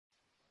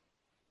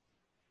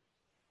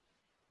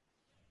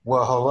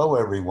Well, hello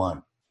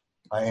everyone.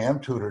 I am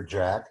Tutor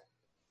Jack,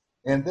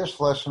 and this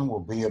lesson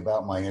will be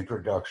about my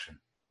introduction,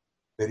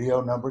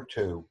 video number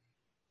 2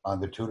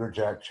 on the Tutor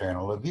Jack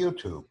channel of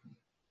YouTube.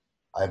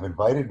 I've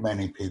invited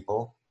many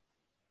people,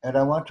 and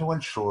I want to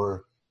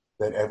ensure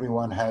that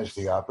everyone has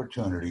the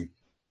opportunity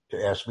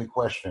to ask me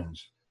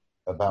questions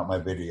about my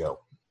video.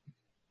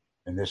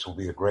 And this will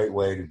be a great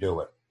way to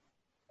do it.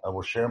 I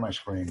will share my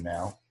screen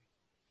now,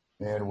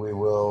 and we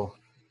will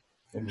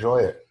enjoy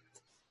it.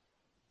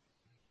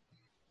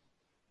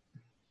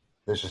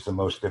 This is the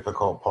most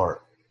difficult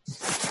part.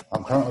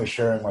 I'm currently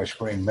sharing my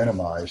screen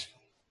minimized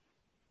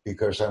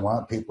because I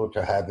want people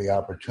to have the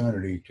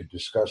opportunity to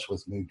discuss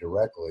with me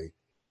directly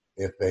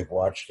if they've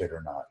watched it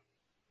or not.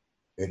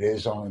 It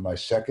is only my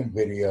second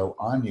video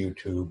on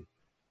YouTube,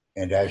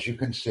 and as you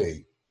can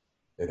see,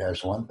 it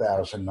has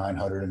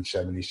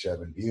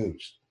 1,977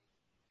 views,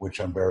 which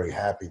I'm very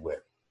happy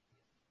with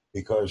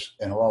because,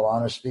 in all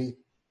honesty,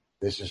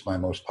 this is my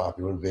most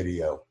popular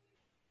video,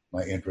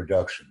 my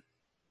introduction.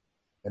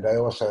 And I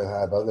also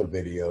have other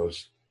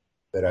videos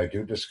that I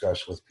do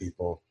discuss with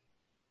people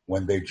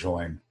when they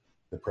join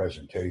the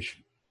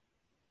presentation.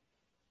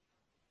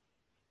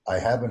 I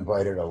have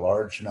invited a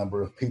large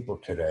number of people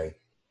today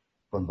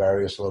from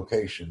various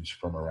locations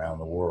from around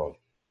the world.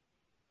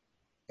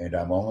 And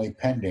I'm only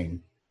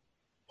pending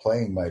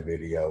playing my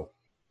video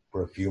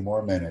for a few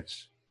more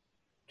minutes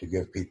to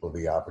give people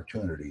the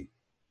opportunity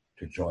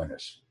to join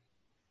us.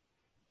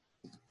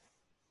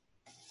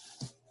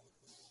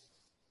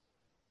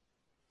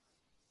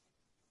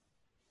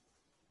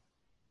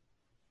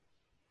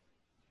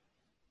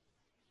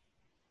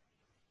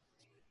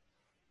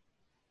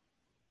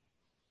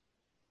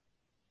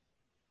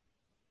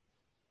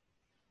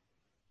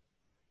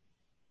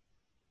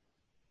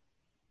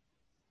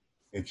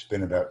 It's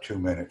been about 2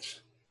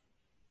 minutes,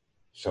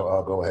 so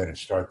I'll go ahead and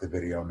start the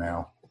video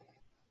now.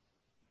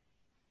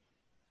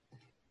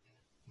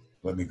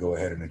 Let me go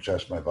ahead and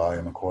adjust my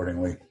volume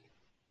accordingly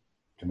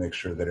to make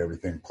sure that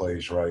everything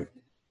plays right,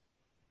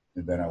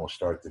 and then I will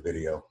start the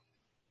video.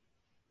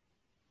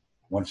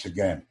 Once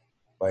again,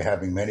 by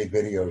having many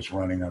videos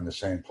running on the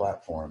same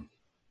platform,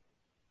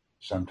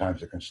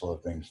 sometimes it can slow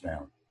things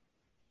down.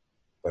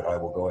 But I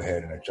will go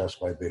ahead and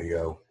adjust my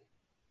video,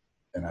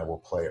 and I will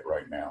play it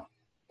right now.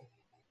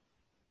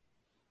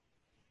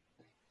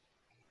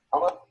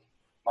 Hello,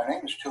 my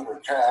name is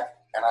Tutor Jack,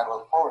 and I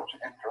look forward to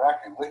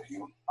interacting with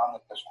you on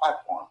this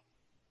platform.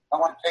 I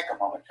want to take a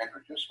moment to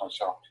introduce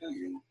myself to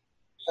you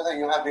so that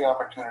you have the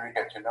opportunity to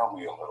get to know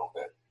me a little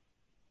bit.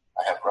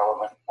 I have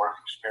relevant work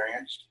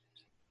experience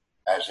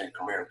as a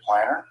career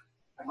planner,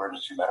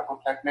 emergency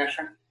medical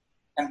technician,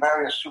 and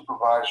various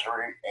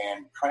supervisory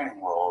and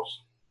training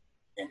roles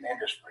in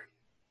industry.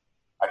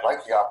 I'd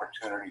like the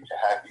opportunity to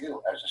have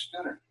you as a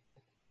student.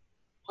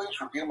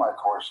 Please review my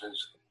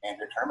courses and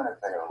determine if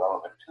they are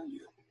relevant to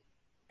you.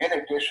 In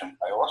addition,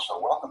 I also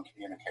welcome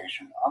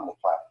communication on the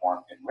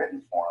platform in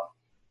written form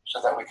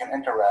so that we can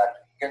interact,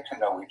 get to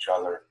know each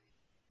other,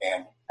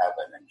 and have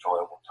an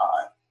enjoyable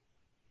time.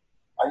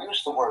 I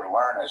use the word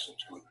learn as a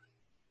tutor,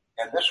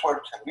 and this word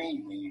to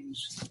me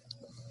means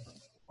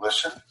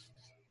listen,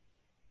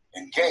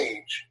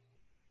 engage,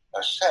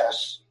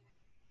 assess,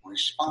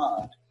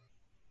 respond,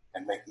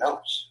 and make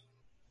notes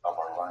of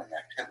our learning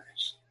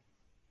activities.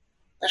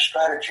 This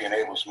strategy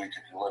enables me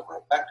to deliver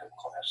effective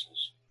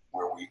classes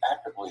where we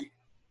actively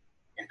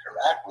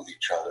interact with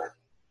each other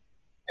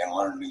and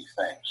learn new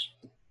things.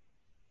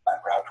 I'm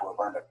proud to have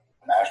earned a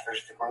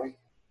master's degree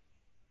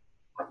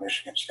from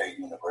Michigan State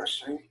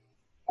University,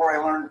 where I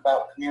learned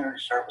about community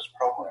service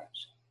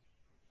programs,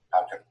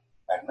 how to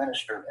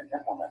administer and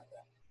implement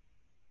them.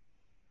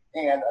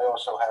 And I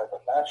also have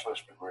a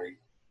bachelor's degree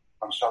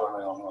from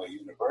Southern Illinois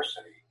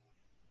University,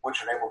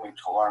 which enabled me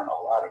to learn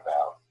a lot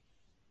about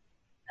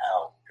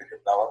how to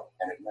develop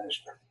and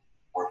administer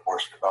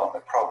workforce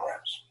development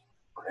programs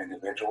for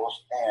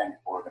individuals and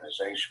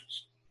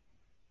organizations.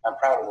 I'm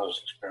proud of those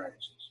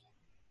experiences.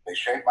 They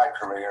shaped my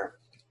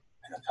career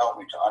and have helped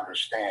me to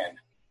understand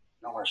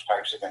numerous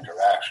types of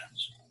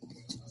interactions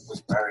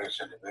with various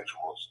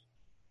individuals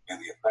in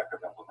the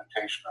effective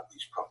implementation of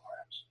these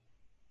programs.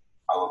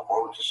 I look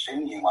forward to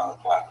seeing you on the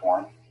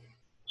platform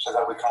so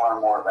that we can learn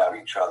more about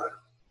each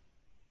other.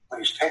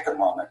 Please take a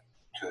moment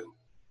to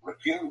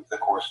review the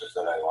courses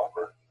that I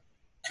offer,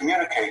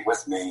 communicate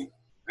with me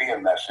via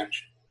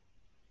message,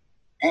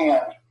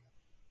 and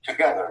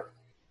together,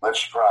 let's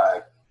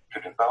strive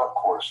to develop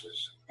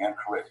courses and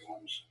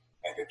curriculums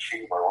and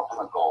achieve our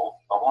ultimate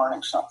goal of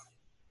learning something.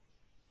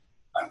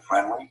 I'm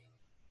friendly,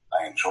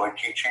 I enjoy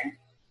teaching,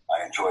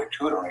 I enjoy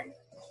tutoring,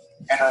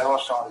 and I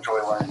also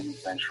enjoy learning new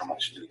things from my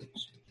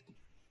students.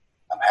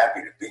 I'm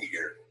happy to be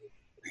here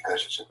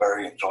because it's a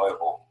very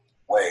enjoyable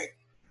way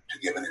to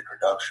give an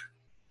introduction.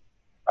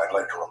 I'd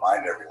like to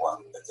remind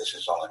everyone that this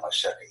is only my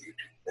second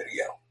YouTube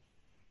video.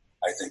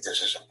 I think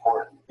this is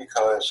important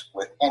because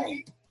with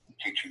any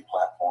teaching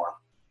platform,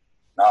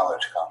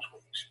 knowledge comes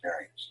with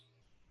experience.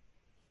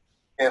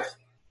 If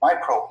my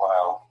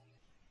profile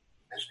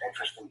is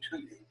interesting to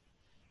you,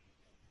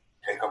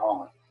 take a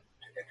moment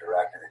to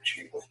interact and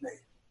achieve with me.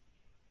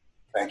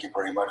 Thank you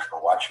very much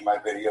for watching my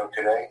video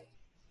today.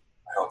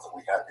 I hope that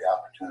we had the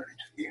opportunity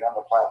to meet on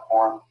the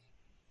platform,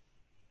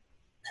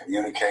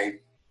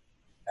 communicate,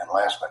 and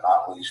last but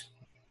not least,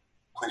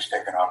 please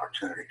take an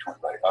opportunity to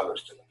invite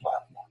others to the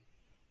platform.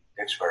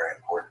 It's very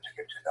important to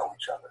get to know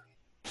each other.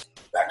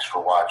 Thanks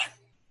for watching.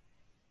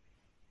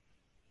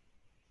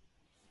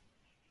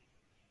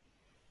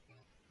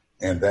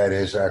 And that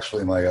is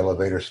actually my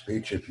elevator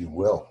speech, if you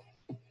will.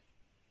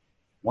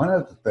 One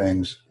of the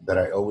things that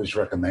I always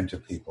recommend to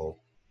people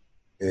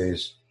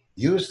is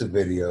use the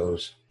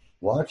videos,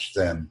 watch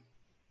them,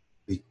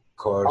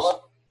 because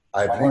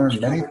I've learned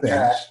many things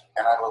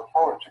and I look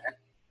forward to it.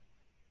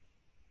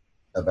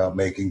 About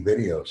making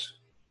videos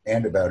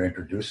and about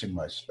introducing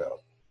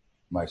myself.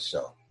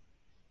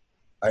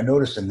 I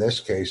noticed in this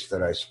case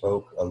that I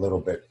spoke a little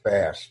bit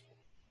fast,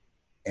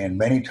 and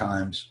many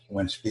times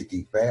when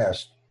speaking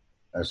fast,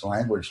 as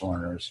language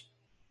learners,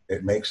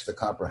 it makes the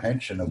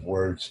comprehension of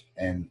words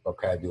and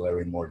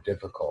vocabulary more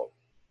difficult.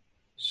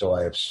 So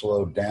I have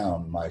slowed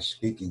down my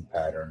speaking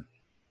pattern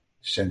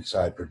since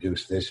I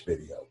produced this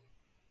video,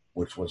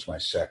 which was my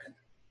second.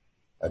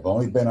 I've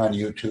only been on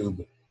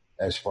YouTube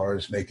as far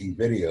as making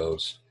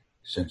videos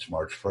since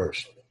March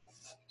 1st.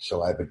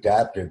 So I've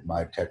adapted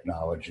my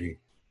technology,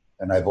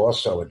 and I've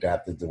also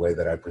adapted the way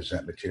that I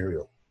present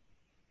material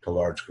to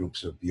large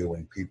groups of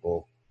viewing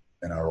people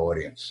in our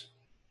audience.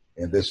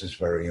 And this is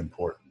very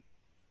important,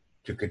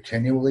 to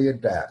continually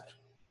adapt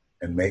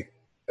and make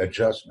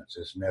adjustments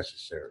as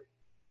necessary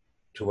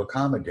to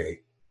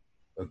accommodate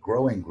a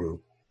growing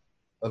group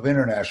of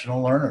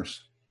international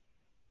learners.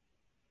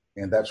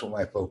 And that's what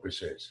my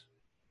focus is.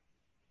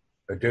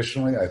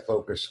 Additionally, I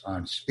focus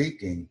on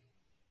speaking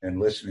and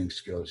listening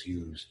skills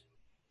used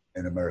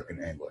in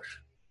American English.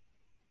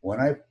 When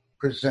I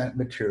present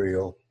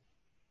material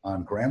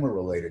on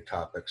grammar-related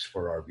topics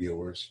for our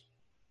viewers,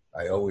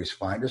 I always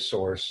find a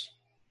source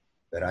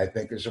that I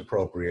think is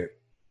appropriate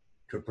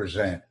to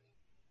present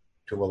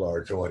to a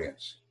large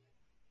audience.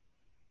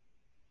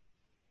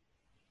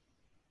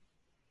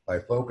 By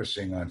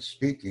focusing on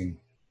speaking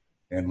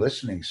and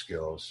listening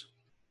skills,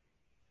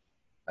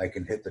 I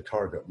can hit the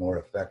target more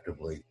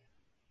effectively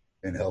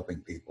in helping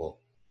people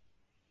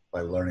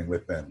by learning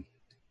with them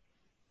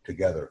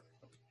together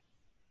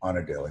on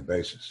a daily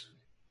basis.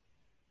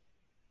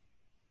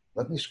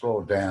 Let me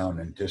scroll down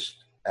and just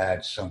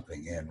add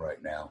something in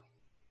right now,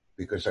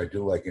 because I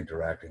do like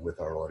interacting with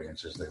our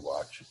audience as they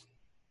watch.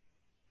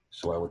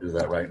 So I will do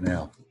that right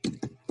now.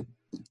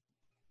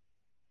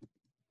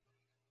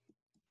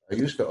 I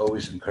used to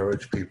always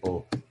encourage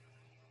people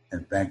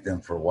and thank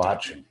them for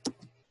watching.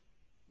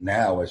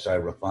 Now, as I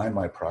refine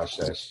my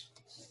process,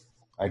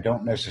 I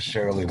don't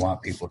necessarily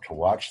want people to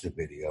watch the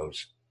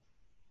videos,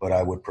 but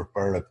I would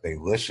prefer if they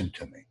listen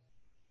to me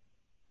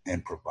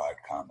and provide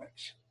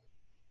comments.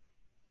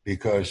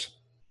 Because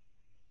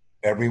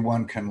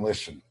everyone can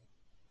listen,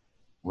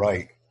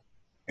 write,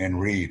 and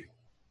read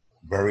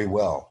very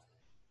well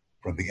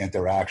from the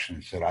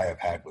interactions that I have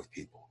had with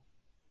people.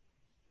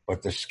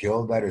 But the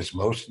skill that is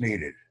most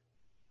needed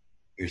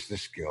is the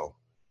skill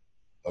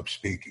of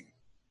speaking.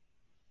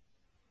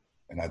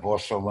 And I've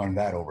also learned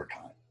that over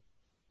time.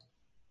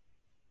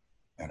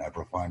 And I've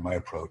refined my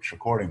approach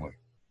accordingly.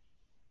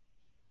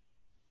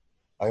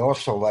 I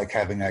also like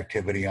having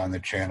activity on the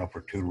channel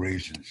for two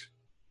reasons.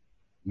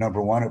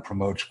 Number one, it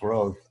promotes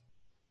growth.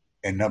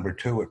 And number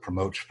two, it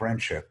promotes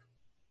friendship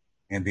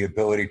and the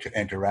ability to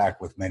interact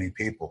with many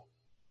people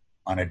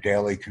on a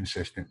daily,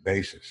 consistent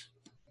basis,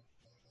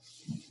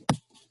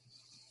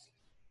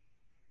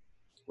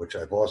 which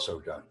I've also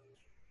done.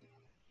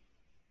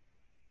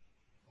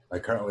 I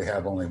currently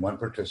have only one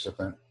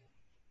participant,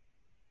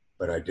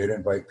 but I did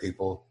invite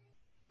people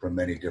from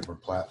many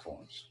different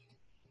platforms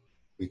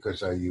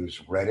because I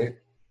use Reddit,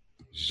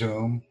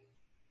 Zoom,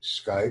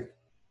 Skype,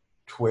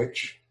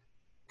 Twitch,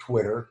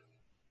 Twitter,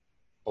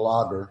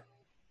 Blogger,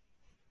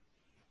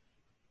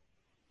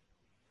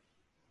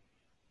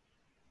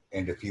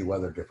 and a few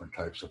other different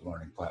types of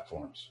learning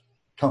platforms.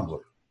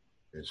 Tumblr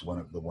is one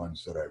of the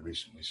ones that I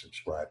recently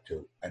subscribed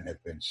to and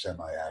have been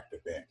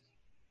semi-active in.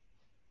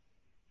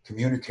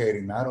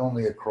 Communicating not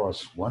only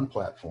across one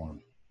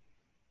platform,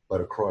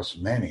 but across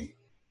many,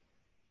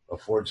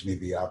 affords me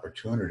the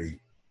opportunity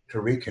to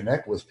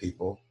reconnect with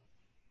people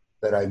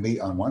that I meet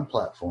on one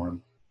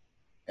platform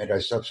and I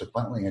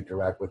subsequently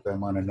interact with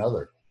them on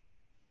another.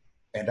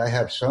 And I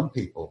have some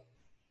people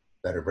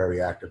that are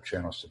very active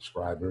channel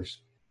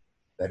subscribers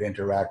that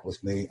interact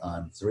with me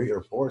on 3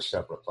 or 4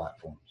 separate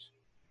platforms,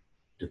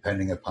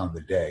 depending upon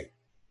the day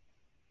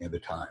and the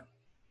time.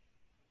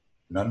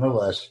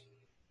 Nonetheless,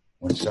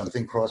 when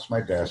something crossed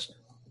my desk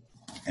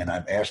and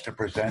I'm asked to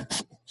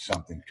present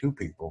something to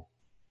people,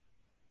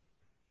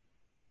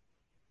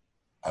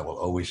 I will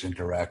always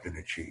interact and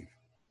achieve.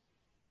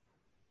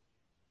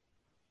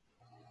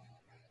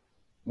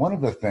 One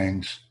of the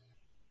things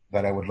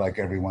that I would like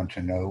everyone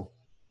to know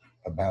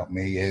about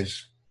me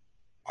is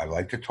I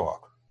like to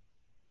talk.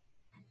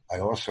 I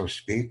also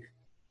speak,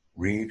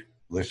 read,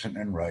 listen,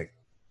 and write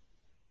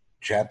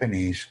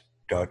Japanese,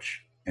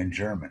 Dutch, and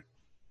German.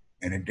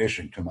 in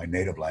addition to my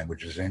native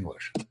language is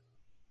English.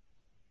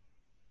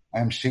 I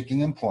am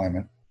seeking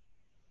employment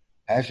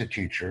as a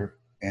teacher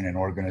in an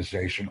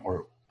organization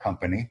or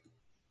company,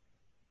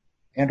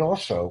 and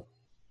also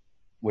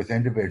with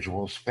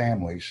individuals,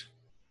 families,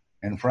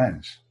 and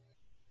friends.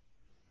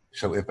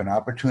 So if an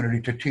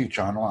opportunity to teach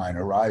online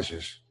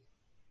arises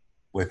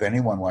with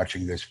anyone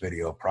watching this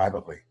video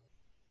privately,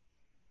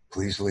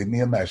 please leave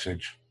me a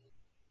message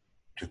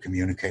to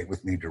communicate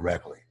with me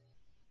directly.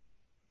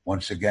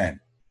 Once again,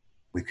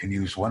 we can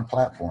use one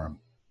platform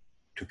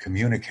to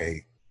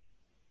communicate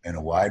in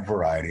a wide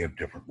variety of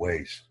different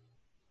ways.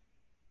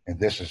 And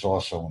this is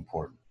also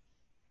important.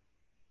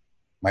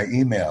 My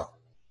email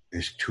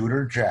is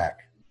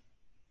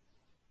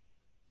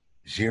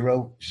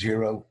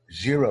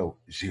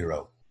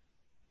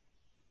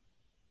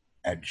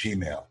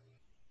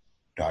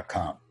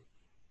tutorjack0000@gmail.com.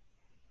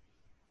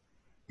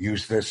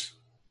 Use this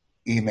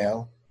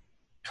email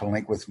to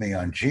link with me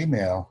on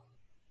Gmail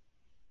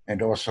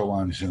and also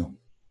on Zoom,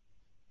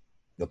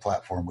 the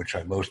platform which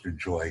I most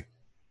enjoy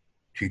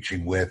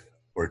teaching with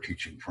or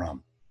teaching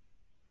from.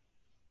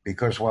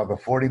 Because while the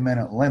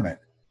 40-minute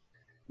limit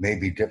may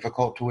be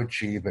difficult to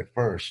achieve at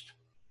first,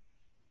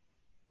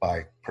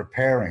 by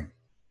preparing,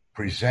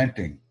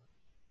 presenting,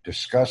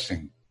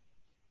 discussing,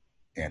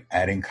 and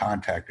adding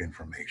contact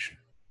information,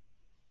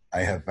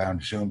 I have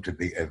found Zoom to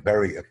be a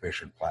very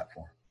efficient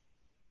platform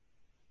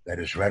that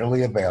is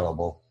readily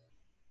available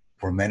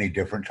for many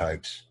different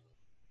types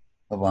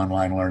of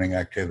online learning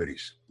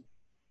activities.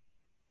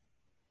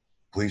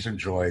 Please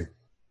enjoy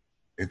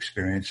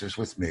experiences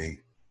with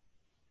me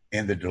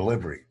in the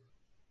delivery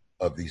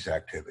of these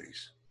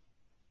activities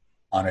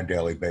on a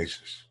daily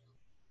basis.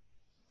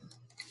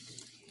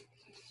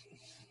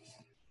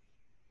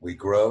 We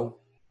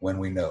grow when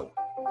we know.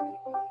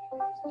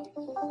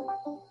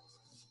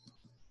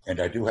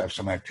 And I do have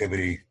some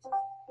activity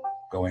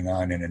going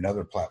on in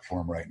another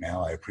platform right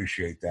now. I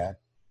appreciate that.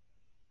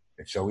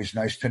 It's always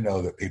nice to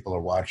know that people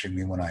are watching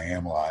me when I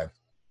am live.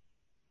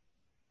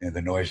 And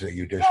the noise that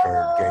you just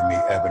heard gave me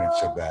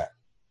evidence of that.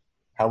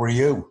 How are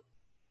you?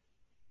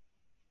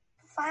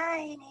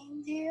 Fine,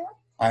 and you?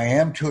 I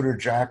am Tutor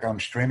Jack. I'm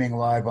streaming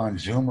live on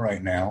Zoom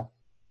right now.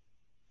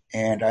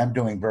 And I'm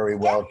doing very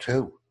well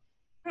too.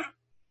 Eu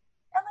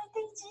não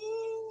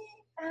entendi.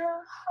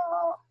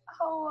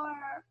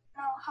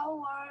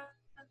 How are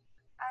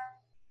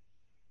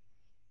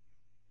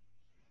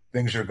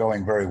Things are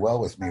going very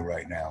well with me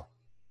right now.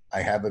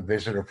 I have a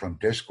visitor from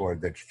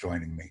Discord that's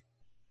joining me.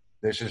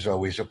 This is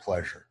always a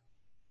pleasure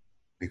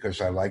because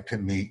I like to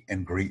meet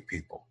and greet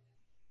people.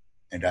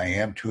 And I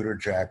am Tutor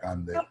Jack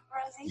on the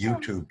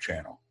YouTube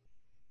channel.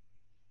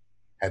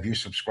 Have you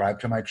subscribed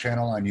to my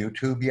channel on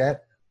YouTube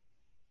yet?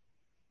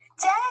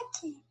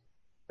 Jackie.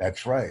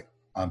 That's right.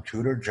 I'm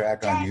Tutor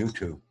Jack on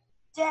YouTube.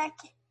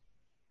 Jackie.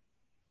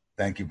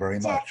 Thank you very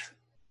much.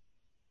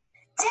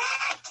 Jackie.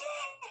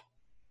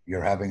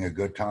 You're having a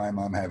good time.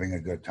 I'm having a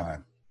good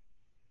time.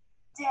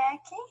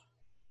 Jackie.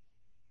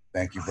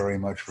 Thank you very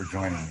much for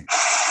joining me.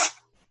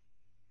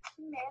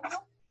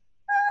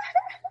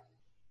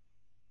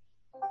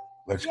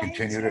 Let's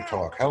continue to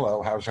talk.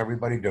 Hello, how's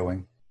everybody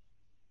doing?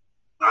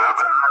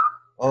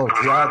 Oh,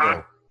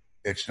 Tiago,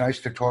 it's nice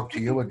to talk to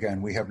you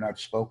again. We have not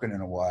spoken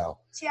in a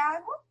while.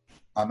 Tiago?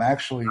 I'm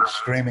actually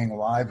streaming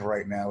live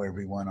right now,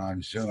 everyone,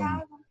 on Zoom.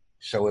 Tiago.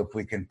 So if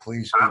we can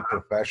please be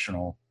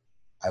professional,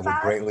 I would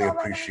greatly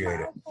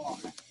appreciate it.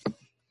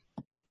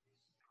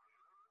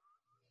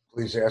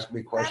 Please ask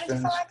me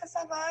questions. Para de falar com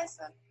essa voz,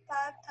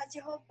 tá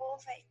de robô,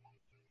 velho.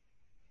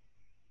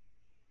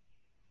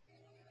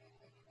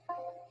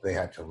 They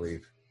had to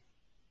leave.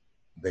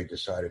 They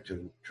decided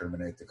to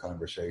terminate the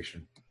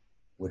conversation,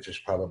 which is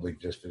probably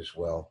just as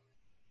well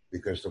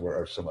because there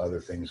were some other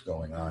things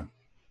going on.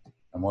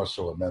 I'm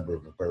also a member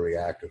of a very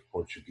active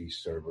Portuguese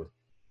server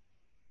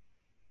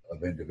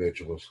of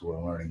individuals who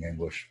are learning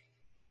English.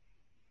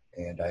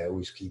 And I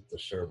always keep the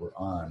server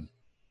on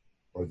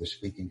or the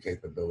speaking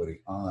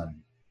capability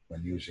on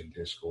when using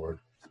Discord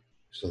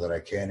so that I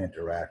can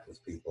interact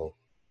with people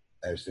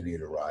as the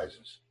need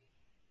arises.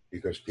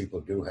 Because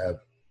people do have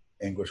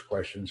English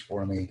questions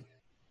for me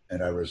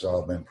and I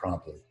resolve them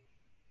promptly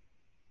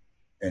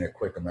in a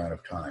quick amount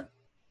of time.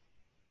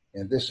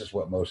 And this is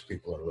what most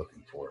people are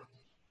looking for.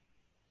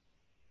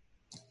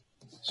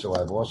 So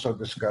I've also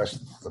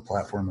discussed the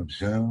platform of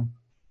Zoom.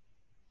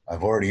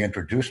 I've already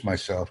introduced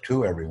myself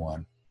to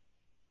everyone.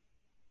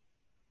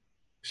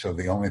 So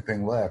the only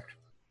thing left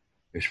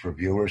is for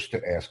viewers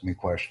to ask me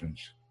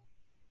questions.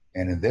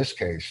 And in this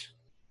case,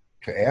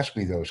 to ask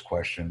me those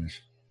questions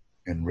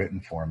in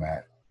written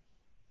format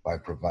by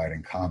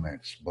providing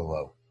comments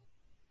below.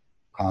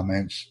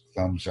 Comments,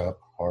 thumbs up,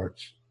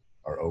 hearts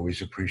are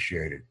always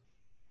appreciated.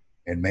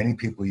 And many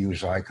people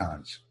use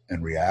icons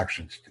and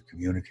reactions to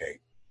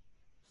communicate.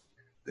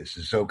 This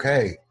is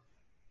okay,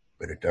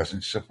 but it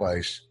doesn't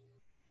suffice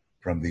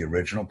from the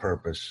original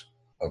purpose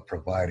of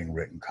providing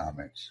written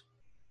comments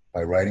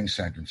by writing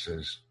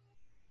sentences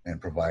and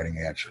providing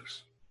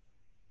answers.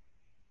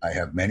 I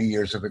have many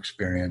years of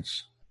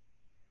experience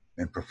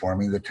in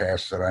performing the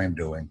tasks that I am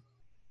doing,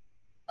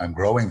 I'm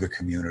growing the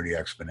community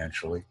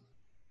exponentially.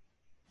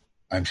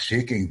 I'm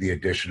seeking the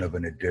addition of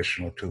an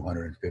additional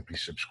 250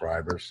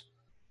 subscribers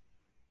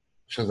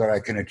so that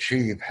I can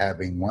achieve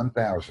having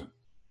 1,000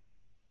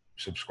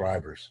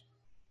 subscribers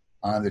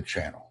on the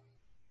channel.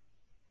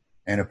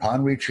 And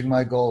upon reaching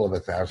my goal of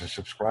 1,000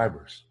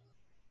 subscribers,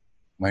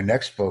 my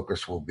next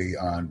focus will be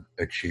on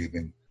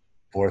achieving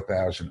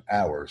 4,000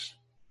 hours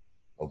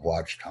of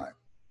watch time.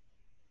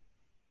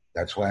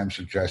 That's why I'm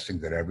suggesting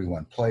that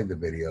everyone play the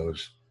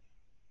videos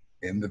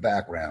in the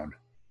background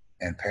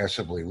and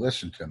passively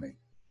listen to me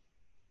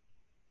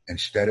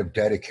instead of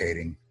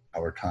dedicating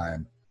our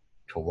time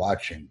to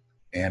watching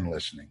and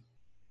listening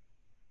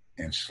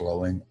and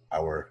slowing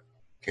our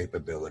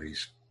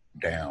capabilities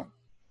down.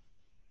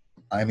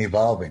 I'm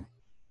evolving,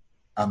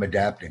 I'm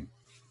adapting,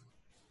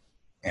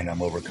 and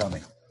I'm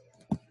overcoming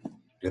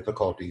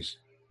difficulties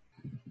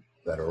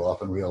that are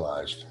often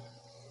realized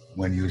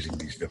when using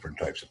these different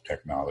types of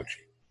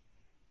technology.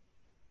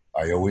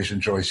 I always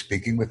enjoy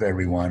speaking with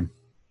everyone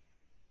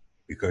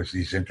because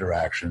these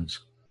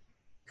interactions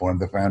form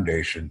the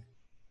foundation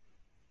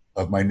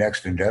of my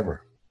next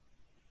endeavor.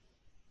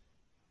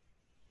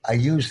 I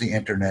use the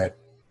internet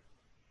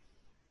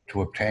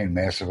to obtain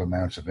massive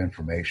amounts of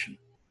information,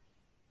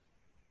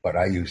 but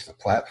I use the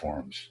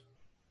platforms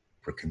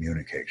for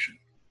communication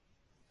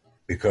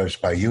because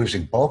by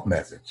using both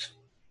methods,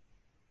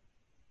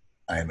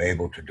 I am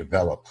able to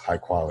develop high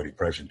quality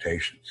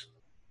presentations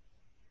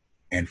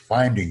and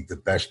finding the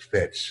best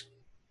fits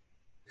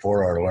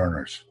for our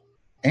learners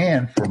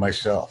and for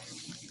myself.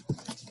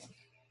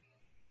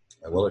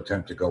 I will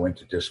attempt to go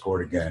into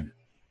Discord again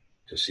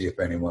to see if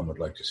anyone would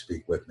like to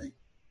speak with me.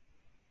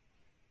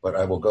 But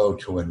I will go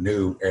to a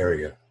new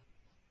area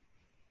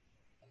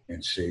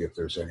and see if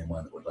there's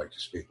anyone that would like to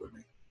speak with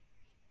me.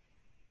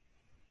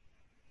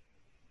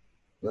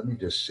 Let me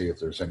just see if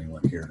there's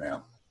anyone here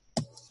now.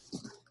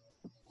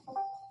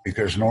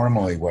 Because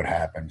normally what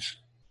happens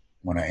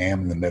when I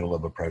am in the middle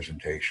of a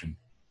presentation,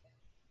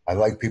 I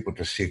like people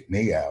to seek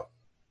me out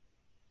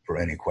for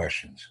any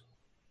questions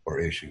or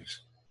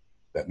issues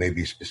that may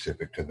be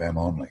specific to them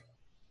only,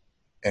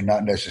 and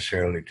not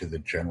necessarily to the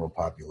general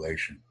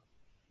population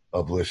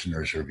of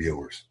listeners or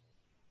viewers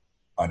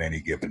on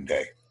any given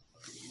day.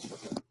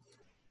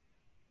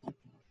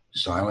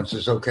 Silence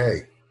is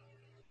okay,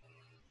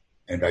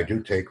 and I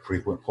do take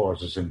frequent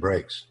pauses and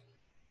breaks,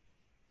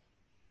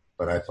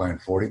 but I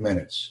find 40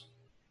 minutes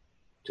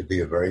to be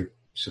a very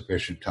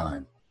sufficient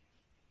time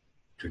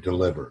to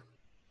deliver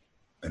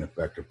an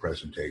effective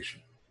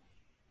presentation.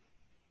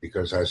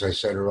 Because as I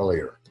said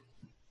earlier,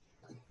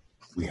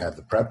 we have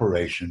the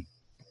preparation,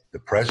 the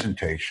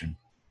presentation,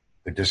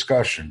 the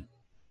discussion,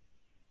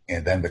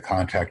 and then the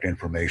contact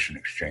information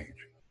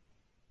exchange.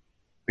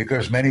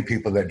 Because many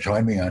people that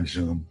join me on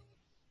Zoom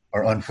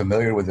are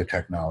unfamiliar with the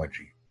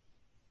technology.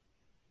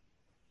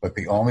 But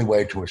the only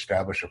way to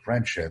establish a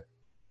friendship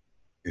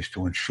is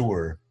to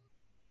ensure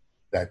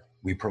that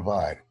we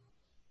provide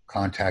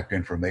contact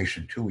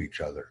information to each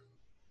other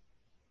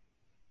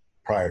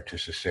prior to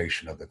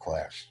cessation of the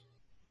class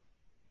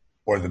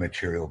or the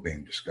material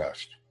being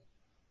discussed.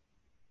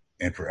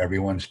 And for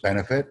everyone's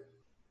benefit,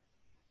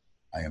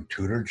 I am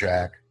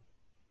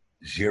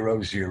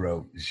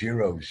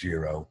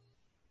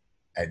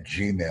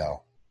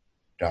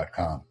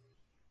tutorjack0000@gmail.com.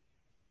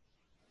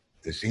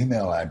 This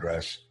email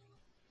address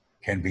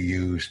can be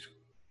used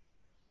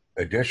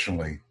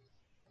additionally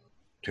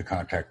to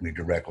contact me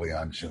directly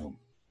on Zoom,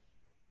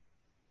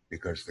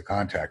 because the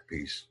contact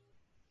piece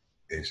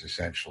is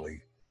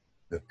essentially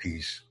the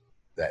piece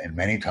that in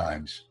many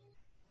times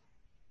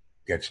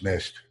gets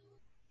missed.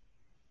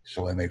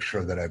 So I make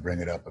sure that I bring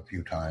it up a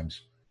few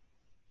times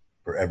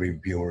for every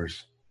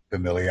viewer's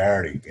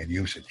familiarity and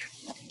usage.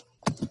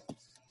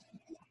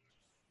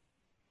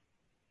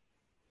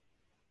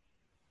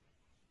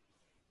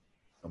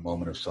 A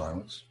moment of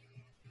silence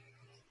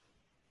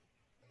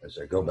as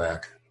I go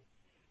back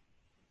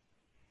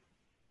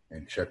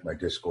and check my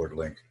Discord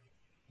link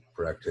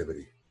for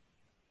activity.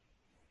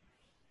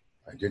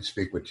 I did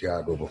speak with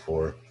Tiago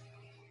before.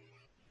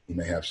 He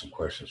may have some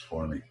questions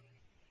for me,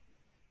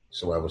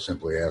 so I will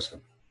simply ask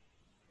him.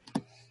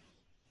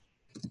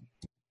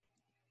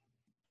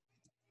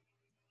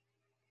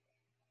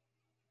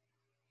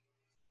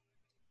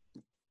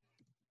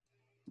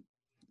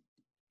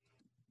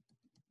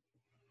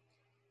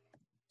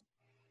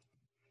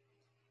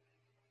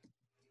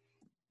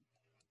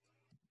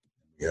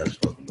 He has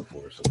spoken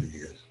before, so he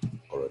has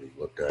already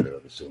looked at it,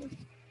 I'm assuming.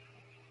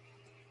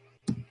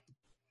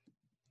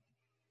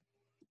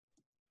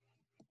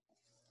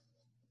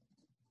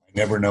 I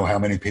never know how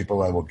many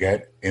people I will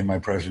get in my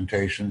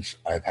presentations.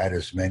 I've had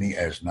as many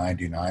as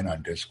 99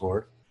 on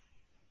Discord,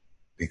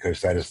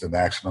 because that is the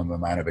maximum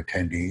amount of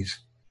attendees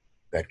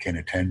that can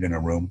attend in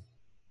a room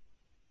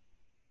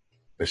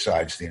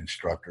besides the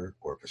instructor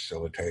or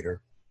facilitator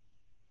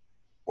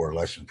or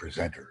lesson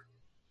presenter.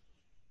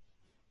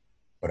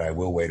 But I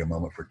will wait a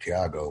moment for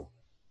Tiago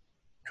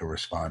to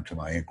respond to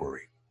my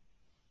inquiry,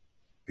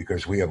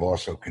 because we have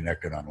also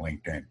connected on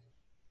LinkedIn.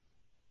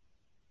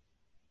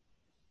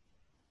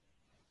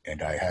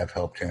 And I have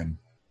helped him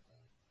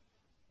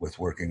with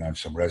working on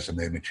some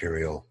resume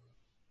material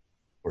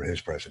for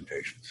his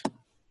presentations.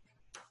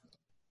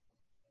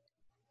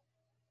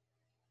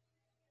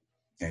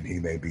 And he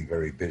may be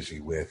very busy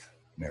with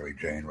Mary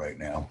Jane right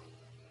now.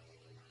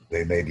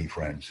 They may be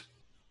friends.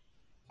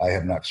 I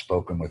have not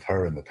spoken with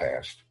her in the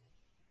past.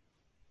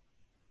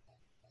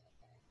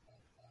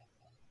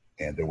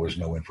 And there was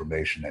no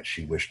information that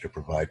she wished to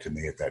provide to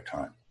me at that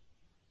time.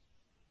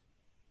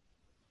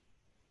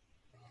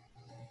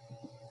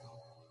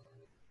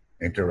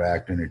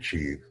 Interact and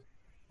achieve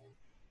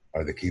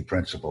are the key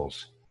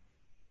principles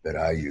that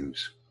I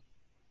use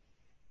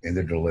in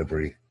the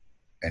delivery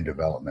and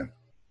development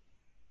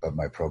of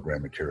my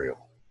program material.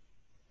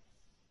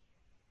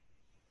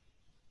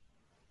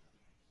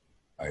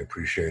 I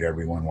appreciate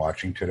everyone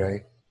watching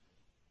today.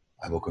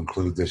 I will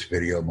conclude this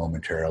video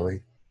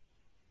momentarily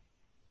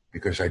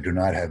because I do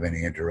not have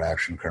any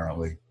interaction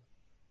currently,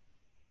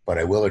 but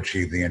I will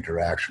achieve the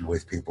interaction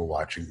with people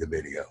watching the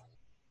video.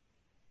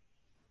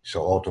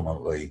 So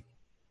ultimately,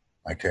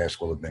 my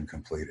task will have been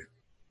completed.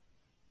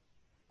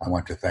 I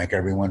want to thank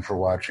everyone for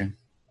watching.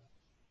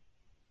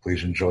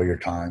 Please enjoy your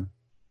time.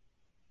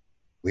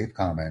 Leave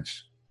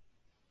comments,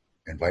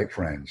 invite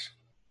friends,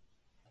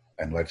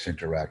 and let's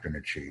interact and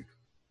achieve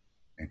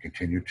and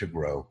continue to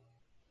grow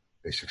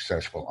a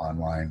successful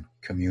online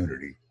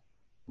community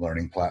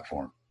learning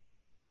platform.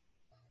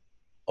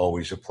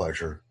 Always a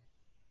pleasure,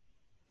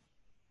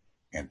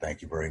 and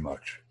thank you very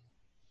much.